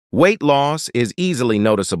Weight loss is easily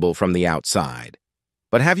noticeable from the outside.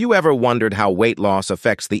 But have you ever wondered how weight loss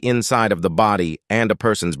affects the inside of the body and a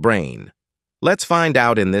person's brain? Let's find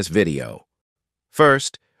out in this video.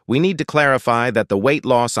 First, we need to clarify that the weight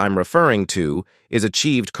loss I'm referring to is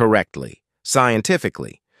achieved correctly,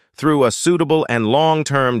 scientifically, through a suitable and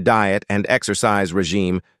long-term diet and exercise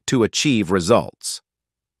regime to achieve results.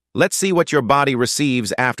 Let's see what your body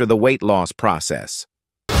receives after the weight loss process.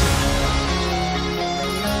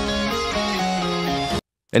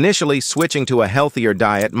 Initially, switching to a healthier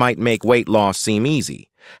diet might make weight loss seem easy.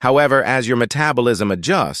 However, as your metabolism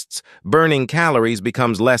adjusts, burning calories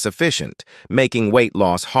becomes less efficient, making weight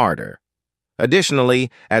loss harder. Additionally,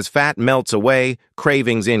 as fat melts away,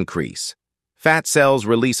 cravings increase. Fat cells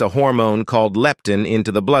release a hormone called leptin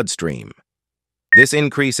into the bloodstream. This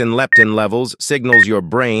increase in leptin levels signals your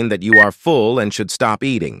brain that you are full and should stop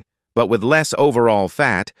eating. But with less overall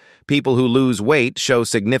fat, people who lose weight show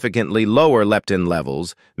significantly lower leptin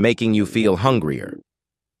levels, making you feel hungrier.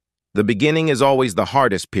 The beginning is always the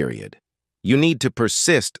hardest period. You need to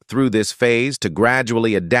persist through this phase to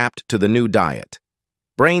gradually adapt to the new diet.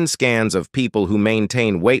 Brain scans of people who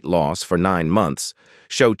maintain weight loss for 9 months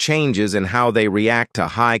show changes in how they react to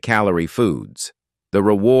high-calorie foods. The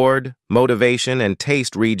reward, motivation, and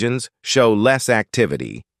taste regions show less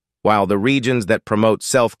activity, while the regions that promote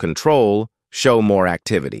self-control show more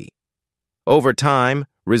activity. Over time,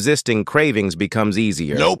 resisting cravings becomes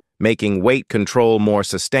easier, making weight control more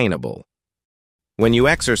sustainable. When you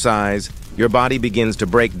exercise, your body begins to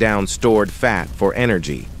break down stored fat for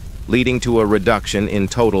energy, leading to a reduction in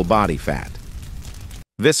total body fat.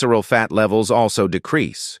 Visceral fat levels also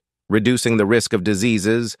decrease, reducing the risk of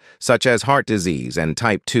diseases such as heart disease and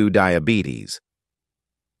type 2 diabetes.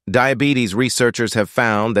 Diabetes researchers have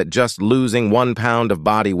found that just losing 1 pound of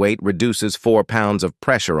body weight reduces 4 pounds of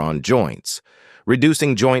pressure on joints,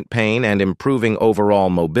 reducing joint pain and improving overall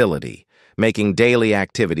mobility, making daily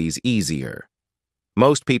activities easier.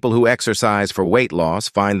 Most people who exercise for weight loss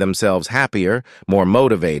find themselves happier, more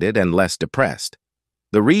motivated, and less depressed.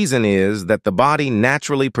 The reason is that the body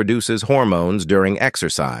naturally produces hormones during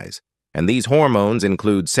exercise, and these hormones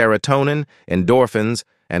include serotonin, endorphins,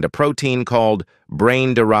 and a protein called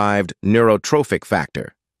brain-derived neurotrophic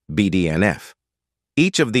factor, BDNF.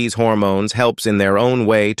 Each of these hormones helps in their own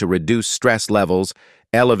way to reduce stress levels,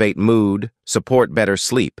 elevate mood, support better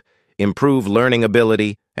sleep, improve learning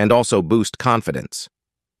ability, and also boost confidence.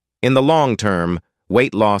 In the long term,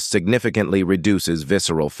 weight loss significantly reduces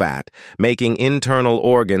visceral fat, making internal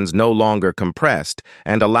organs no longer compressed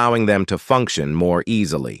and allowing them to function more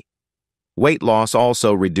easily. Weight loss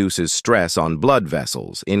also reduces stress on blood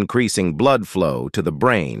vessels, increasing blood flow to the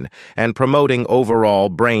brain and promoting overall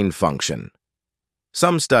brain function.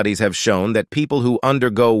 Some studies have shown that people who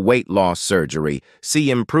undergo weight loss surgery see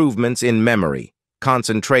improvements in memory,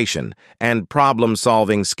 concentration, and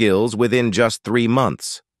problem-solving skills within just 3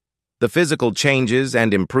 months. The physical changes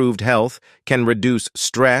and improved health can reduce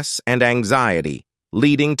stress and anxiety,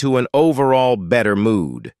 leading to an overall better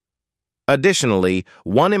mood. Additionally,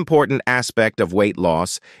 one important aspect of weight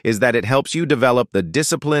loss is that it helps you develop the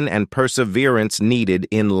discipline and perseverance needed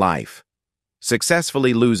in life.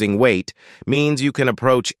 Successfully losing weight means you can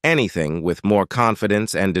approach anything with more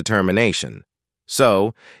confidence and determination.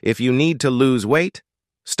 So, if you need to lose weight,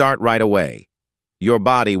 start right away. Your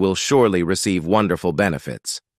body will surely receive wonderful benefits.